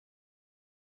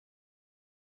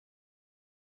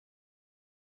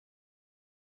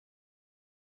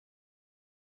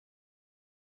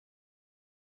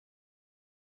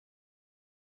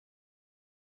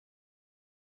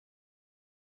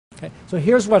Okay? So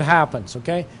here's what happens,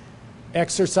 okay?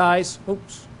 Exercise,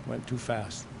 oops, went too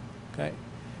fast, okay?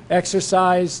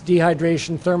 Exercise,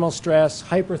 dehydration, thermal stress,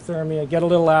 hyperthermia, get a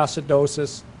little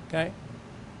acidosis, okay?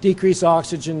 Decrease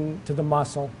oxygen to the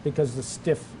muscle because the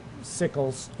stiff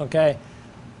sickles, okay?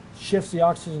 Shifts the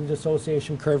oxygen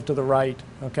dissociation curve to the right,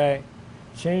 okay?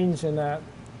 Change in that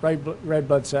red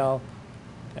blood cell,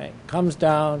 okay? Comes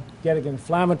down, get an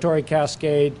inflammatory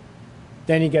cascade,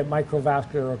 then you get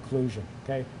microvascular occlusion,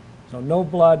 okay? So no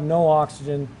blood, no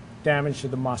oxygen, damage to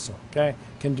the muscle, okay?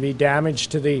 Can be damage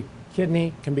to the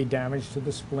kidney, can be damage to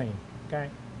the spleen, okay?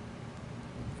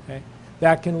 Okay?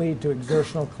 That can lead to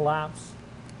exertional collapse,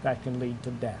 that can lead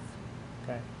to death,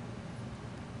 okay?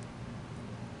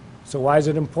 So why is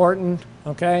it important,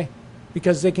 okay?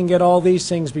 Because they can get all these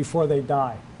things before they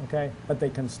die, okay? But they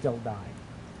can still die,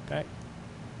 okay?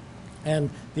 And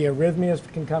the arrhythmias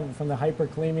can come from the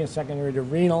hyperkalemia secondary to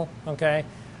renal, okay?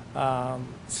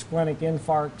 Splenic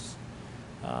infarcts,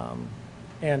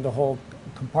 and the whole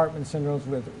compartment syndromes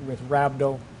with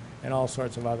rhabdo and all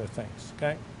sorts of other things,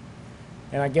 okay?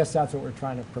 And I guess that's what we're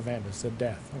trying to prevent is the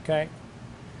death, okay?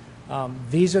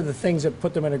 These are the things that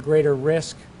put them at a greater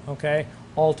risk, okay?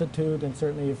 Altitude, and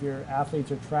certainly if your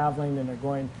athletes are traveling and they're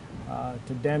going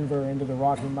to Denver into the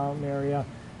Rocky Mountain area,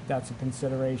 that's a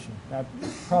consideration. That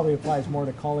probably applies more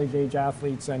to college-age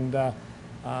athletes and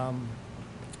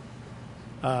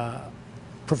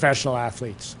professional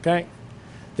athletes, okay?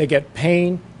 They get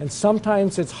pain, and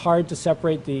sometimes it's hard to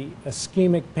separate the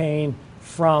ischemic pain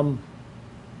from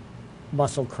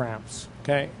muscle cramps,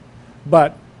 okay?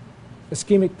 But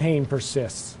ischemic pain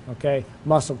persists, okay?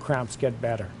 Muscle cramps get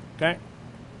better, okay?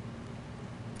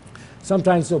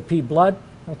 Sometimes they'll pee blood,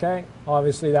 okay?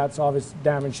 Obviously, that's obvious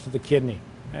damage to the kidney,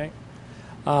 okay?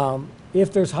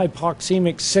 If there's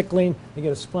hypoxemic sickling, they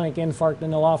get a splenic infarct,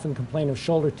 and they'll often complain of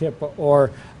shoulder tip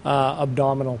or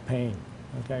abdominal pain.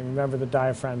 Okay, remember the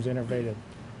diaphragm's innervated.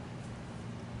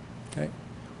 Okay,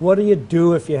 what do you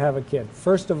do if you have a kid?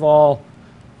 First of all,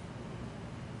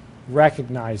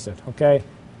 recognize it. Okay,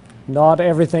 not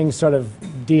everything sort of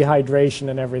dehydration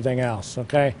and everything else.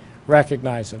 Okay,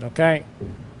 recognize it. Okay,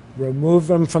 remove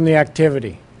them from the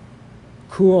activity.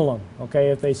 Cool them. Okay,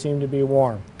 if they seem to be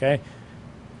warm. Okay.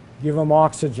 Give them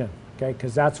oxygen, okay,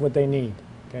 because that's what they need.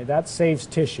 Okay, that saves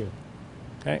tissue.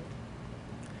 Okay,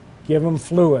 give them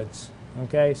fluids.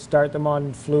 Okay, start them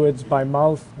on fluids by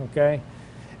mouth. Okay,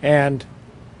 and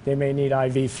they may need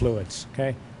IV fluids.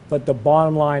 Okay, but the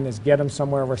bottom line is get them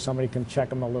somewhere where somebody can check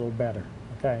them a little better.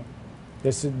 Okay,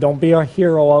 this is, don't be a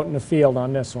hero out in the field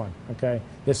on this one. Okay,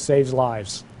 this saves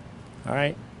lives. All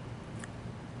right.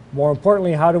 More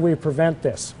importantly, how do we prevent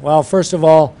this? Well, first of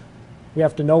all, we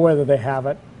have to know whether they have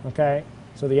it. Okay,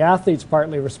 so the athlete's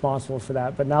partly responsible for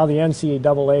that, but now the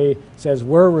NCAA says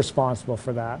we're responsible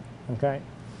for that. Okay,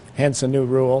 hence a new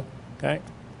rule. Okay,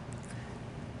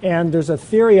 and there's a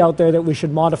theory out there that we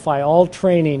should modify all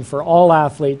training for all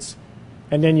athletes,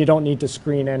 and then you don't need to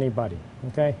screen anybody.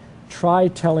 Okay, try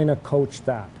telling a coach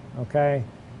that. Okay,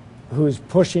 who's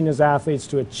pushing his athletes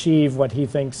to achieve what he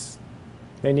thinks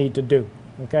they need to do.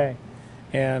 Okay,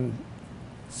 and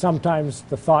sometimes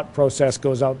the thought process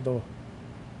goes out the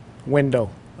window.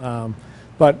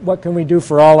 But what can we do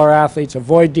for all our athletes?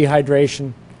 Avoid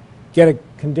dehydration, get a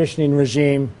conditioning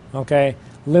regime, okay?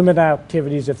 Limit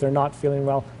activities if they're not feeling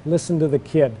well. Listen to the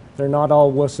kid. They're not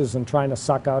all wusses and trying to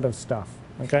suck out of stuff,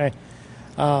 okay?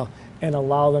 And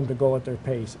allow them to go at their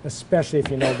pace, especially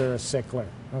if you know they're a sickler,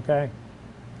 okay?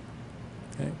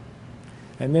 Okay.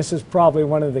 And this is probably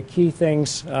one of the key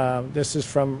things. This is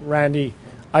from Randy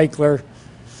Eichler.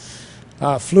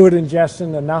 Fluid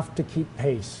ingestion enough to keep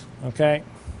pace, okay?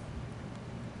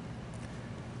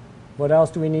 What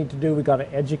else do we need to do? We've got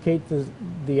to educate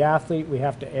the athlete. We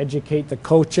have to educate the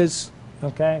coaches,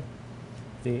 okay?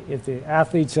 If the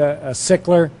athlete's a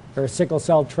sickler or a sickle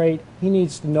cell trait, he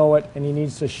needs to know it and he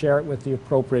needs to share it with the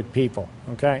appropriate people,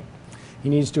 okay? He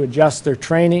needs to adjust their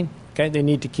training, okay? They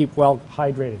need to keep well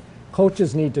hydrated.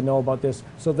 Coaches need to know about this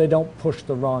so they don't push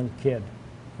the wrong kid,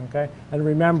 okay? And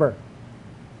remember,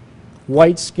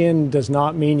 white skin does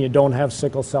not mean you don't have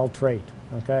sickle cell trait,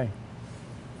 okay?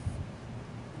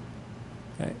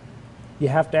 Okay. You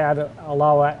have to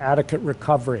allow adequate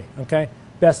recovery, okay?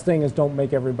 Best thing is don't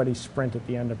make everybody sprint at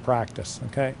the end of practice,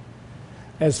 okay?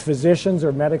 As physicians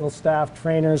or medical staff,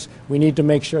 trainers, we need to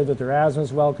make sure that their asthma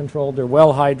is well controlled, they're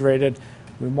well hydrated,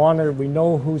 we monitor, we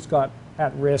know who's got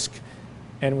at risk,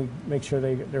 and we make sure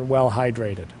they're well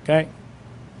hydrated, okay?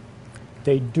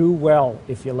 They do well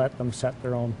if you let them set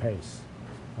their own pace,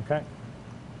 okay?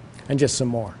 And just some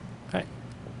more, okay?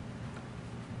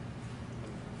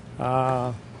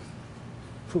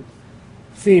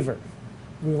 Fever.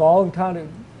 we've all encountered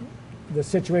the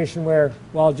situation where,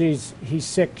 well, geez, he's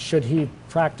sick. Should he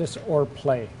practice or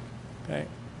play? Okay.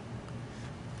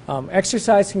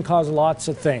 Exercise can cause lots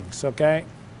of things, okay?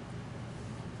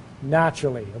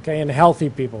 Naturally, okay, in healthy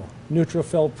people,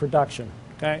 neutrophil production,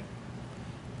 okay?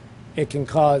 It can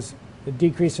cause a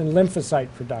decrease in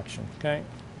lymphocyte production, okay?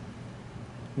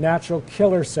 Natural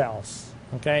killer cells,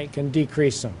 okay, can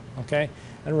decrease them, okay?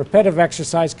 And repetitive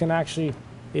exercise can actually,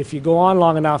 if you go on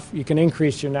long enough, you can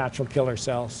increase your natural killer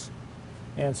cells.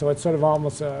 And so it's sort of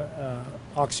almost a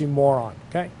oxymoron,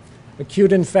 okay?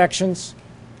 Acute infections,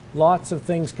 lots of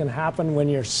things can happen when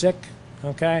you're sick,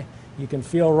 okay? You can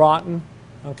feel rotten,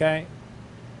 okay?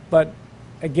 But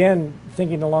again,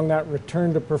 thinking along that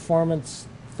return to performance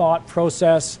thought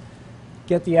process,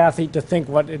 get the athlete to think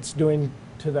what it's doing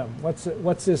to them.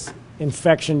 What's this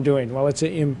infection doing? Well, it's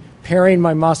impairing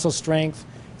my muscle strength.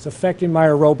 It's affecting my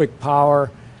aerobic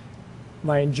power.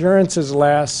 My endurance is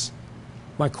less.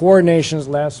 My coordination is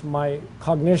less. My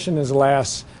cognition is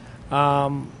less.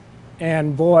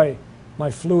 And boy, my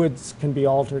fluids can be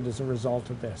altered as a result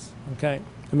of this, okay?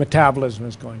 The metabolism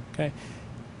is going, okay?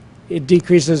 It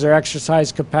decreases their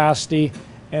exercise capacity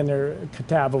and their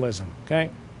catabolism, okay?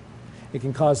 It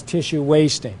can cause tissue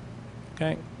wasting,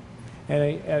 okay?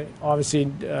 And obviously,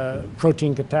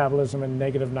 protein catabolism and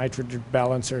negative nitrogen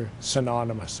balance are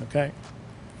synonymous, okay?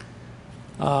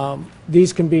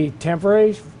 These can be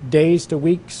temporary, days to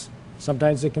weeks.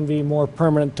 Sometimes they can be more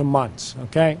permanent to months,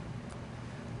 okay?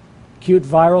 Acute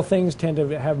viral things tend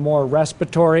to have more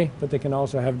respiratory, but they can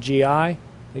also have GI.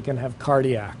 They can have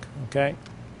cardiac, okay?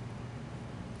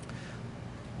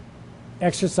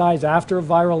 Exercise after a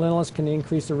viral illness can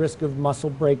increase the risk of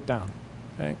muscle breakdown,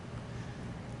 okay?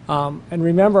 And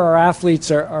remember, our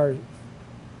athletes are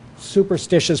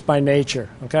superstitious by nature,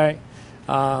 okay?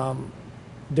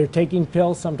 They're taking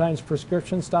pills, sometimes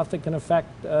prescription stuff that can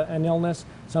affect an illness.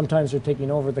 Sometimes they're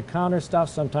taking over-the-counter stuff.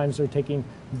 Sometimes they're taking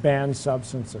banned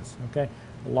substances, okay?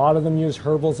 A lot of them use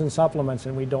herbals and supplements,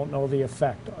 and we don't know the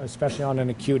effect, especially on an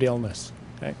acute illness,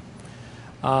 okay?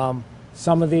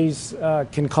 Some of these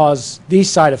can cause these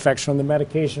side effects from the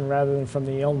medication rather than from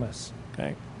the illness,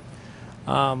 okay?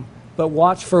 But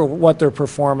watch for what their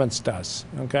performance does,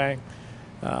 okay?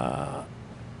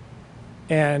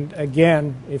 And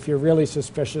again, if you're really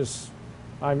suspicious,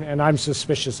 I'm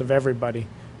suspicious of everybody,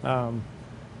 I'm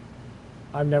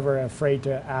never afraid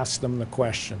to ask them the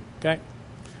question, okay?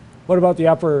 What about the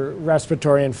upper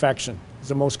respiratory infection? It's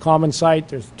the most common site.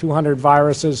 There's 200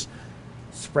 viruses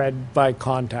spread by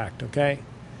contact, okay?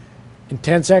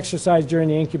 Intense exercise during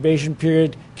the incubation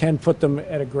period can put them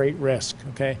at a great risk,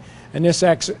 okay? And this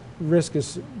risk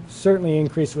is certainly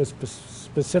increased with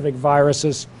specific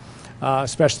viruses,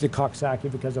 especially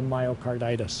Coxsackie because of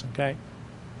myocarditis, okay?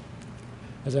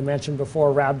 As I mentioned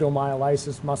before,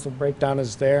 rhabdomyolysis, muscle breakdown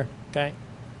is there, okay?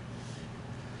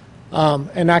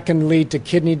 And that can lead to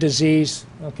kidney disease,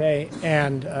 okay,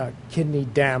 and kidney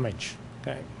damage,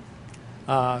 okay?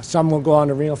 Some will go on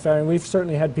to renal failure, and we've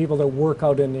certainly had people that work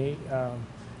out in the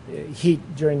heat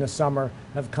during the summer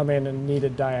have come in and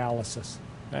needed dialysis,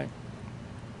 okay?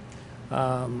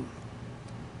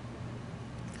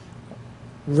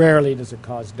 Rarely does it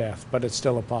cause death, but it's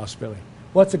still a possibility.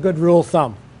 What's a good rule of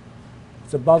thumb?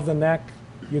 It's above the neck,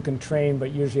 you can train,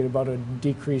 but usually at about a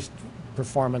decreased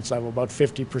performance level, about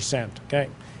 50%, okay?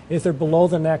 If they're below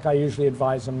the neck, I usually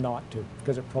advise them not to,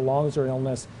 because it prolongs their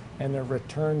illness and their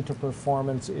return to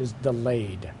performance is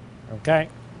delayed, okay?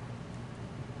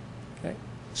 Okay.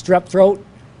 Strep throat,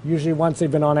 usually once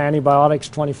they've been on antibiotics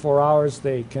 24 hours,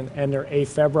 they can, and they're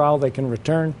afebrile, they can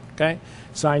return, okay?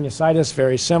 Sinusitis,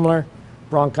 very similar.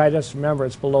 Bronchitis, remember,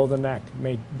 it's below the neck. It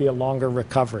may be a longer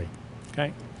recovery,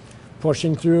 okay?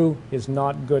 Pushing through is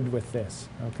not good with this,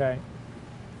 okay?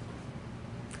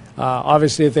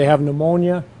 Obviously, if they have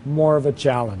pneumonia, more of a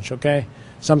challenge, okay?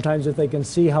 Sometimes if they can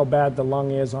see how bad the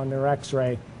lung is on their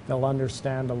x-ray, they'll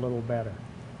understand a little better.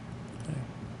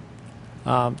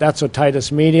 Okay. That's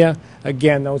otitis media.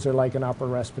 Again, those are like an upper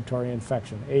respiratory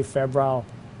infection. Afebrile,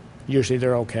 usually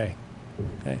they're okay.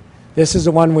 Okay. This is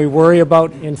the one we worry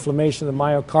about, inflammation of the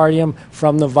myocardium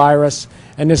from the virus,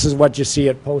 and this is what you see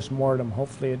at post-mortem.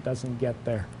 Hopefully it doesn't get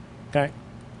there, okay?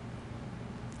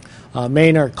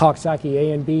 Main are Coxsackie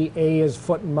A and B. A is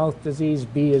foot and mouth disease,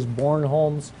 B is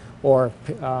Bornholm's or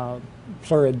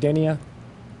pleurodynea,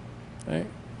 okay?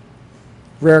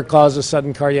 Rare cause of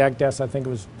sudden cardiac death, I think it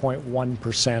was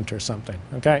 0.1% or something,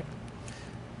 okay?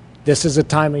 This is the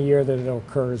time of year that it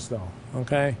occurs though,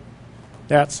 okay?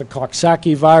 That's the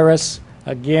Coxsackie virus.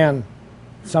 Again,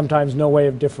 sometimes no way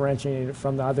of differentiating it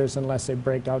from the others unless they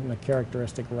break out in a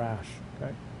characteristic rash.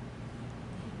 Okay.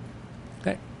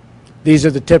 Okay. These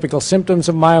are the typical symptoms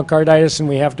of myocarditis, and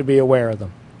we have to be aware of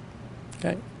them.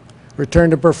 Okay. Return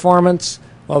to performance.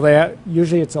 Well,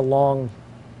 usually it's a long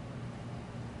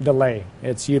delay.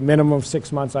 It's a minimum of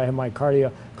 6 months. I have my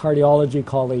cardiology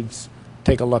colleagues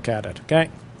take a look at it. Okay.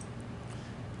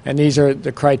 And these are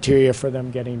the criteria for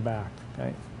them getting back.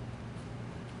 Okay.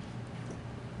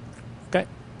 Okay.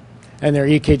 And their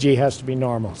EKG has to be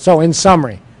normal. So in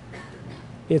summary,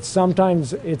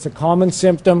 sometimes it's a common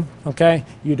symptom, okay?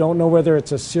 You don't know whether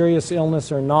it's a serious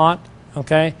illness or not,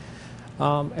 okay?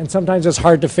 And sometimes it's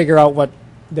hard to figure out what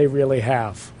they really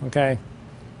have, okay?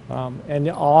 And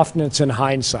often it's in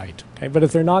hindsight, okay? But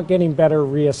if they're not getting better,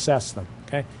 reassess them,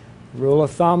 okay? Rule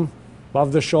of thumb,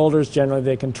 above the shoulders, generally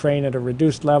they can train at a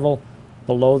reduced level,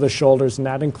 below the shoulders, and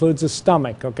that includes the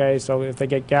stomach, okay? So if they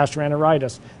get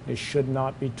gastroenteritis, they should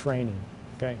not be training,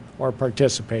 okay, or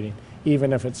participating,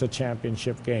 even if it's a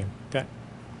championship game, okay?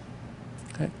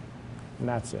 Okay, and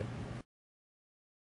that's it.